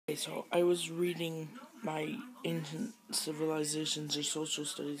So I was reading my Ancient Civilizations or Social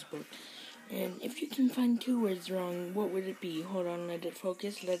Studies book, and if you can find 2 words wrong, what would it be? Hold on, let it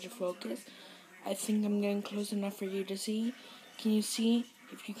focus. I think I'm getting close enough for you to see. Can you see?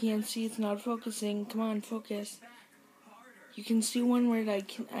 If you can't see, it's not focusing. Come on, focus. You can see one word. I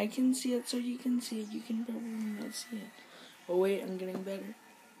can see it, so you can see it. You can probably not see it. Oh wait, I'm getting better.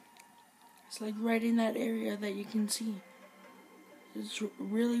 It's like right in that area that you can see. It's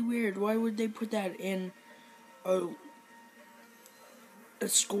really weird. Why would they put that in a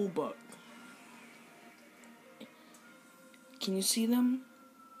school book? Can you see them?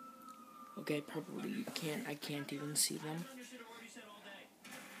 Okay, probably you can't. I can't even see them.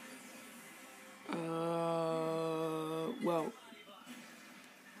 Well,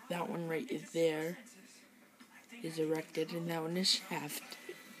 that one right there is erected, and that one is shaft.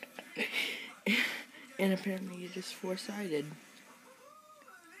 And apparently it is 4-sided.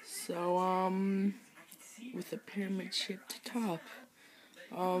 So, with a pyramid-shaped top.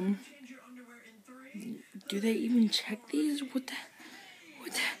 Do they even check these? What the?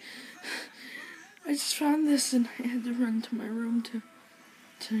 I just found this and I had to run to my room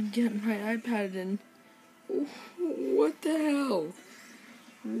to get my iPad and what the hell?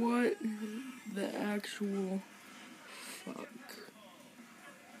 What the actual fuck?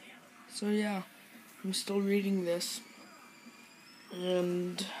 So yeah, I'm still reading this.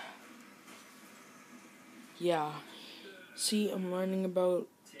 And yeah. See, I'm learning about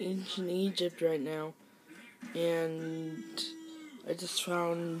ancient Egypt right now. And I just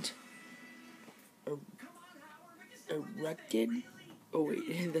found erected. Oh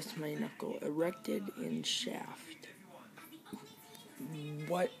wait, that's my knuckle. Erected in shaft.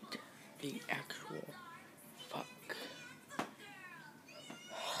 What the actual fuck? Oh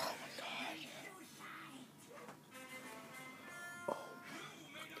my god. Oh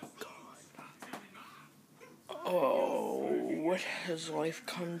my god. Oh, what has life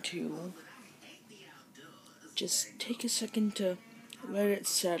come to? Just take a second to let it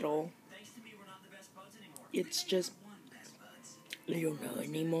settle. It's just, I don't know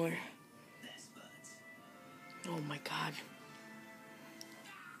anymore. Oh my god.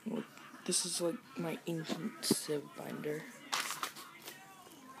 Look, this is like my ancient Civ binder.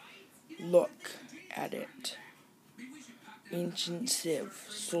 Look at it. Ancient Civ,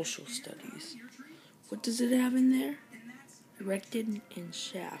 Social Studies. What does it have in there? Erected and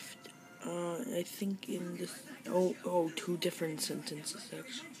shaft. I think in this... Oh, 2 different sentences,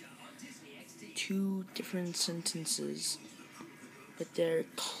 actually. 2 different sentences. But they're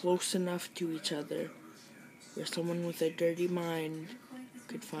close enough to each other where someone with a dirty mind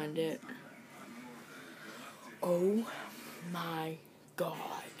could find it. Oh my god.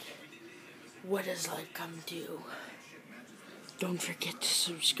 What has life come to? Don't forget to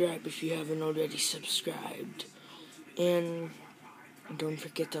subscribe if you haven't already subscribed. And don't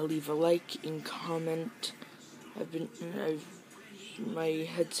forget to leave a like and comment. My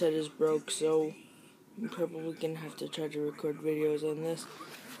headset is broke, so I'm probably gonna have to try to record videos on this.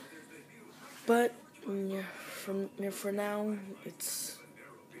 But yeah, for now, it's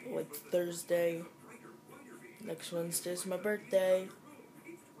like Thursday. Next Wednesday is my birthday.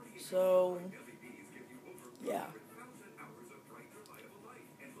 So yeah.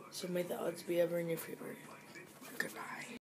 So may the odds be ever in your favor. Goodbye.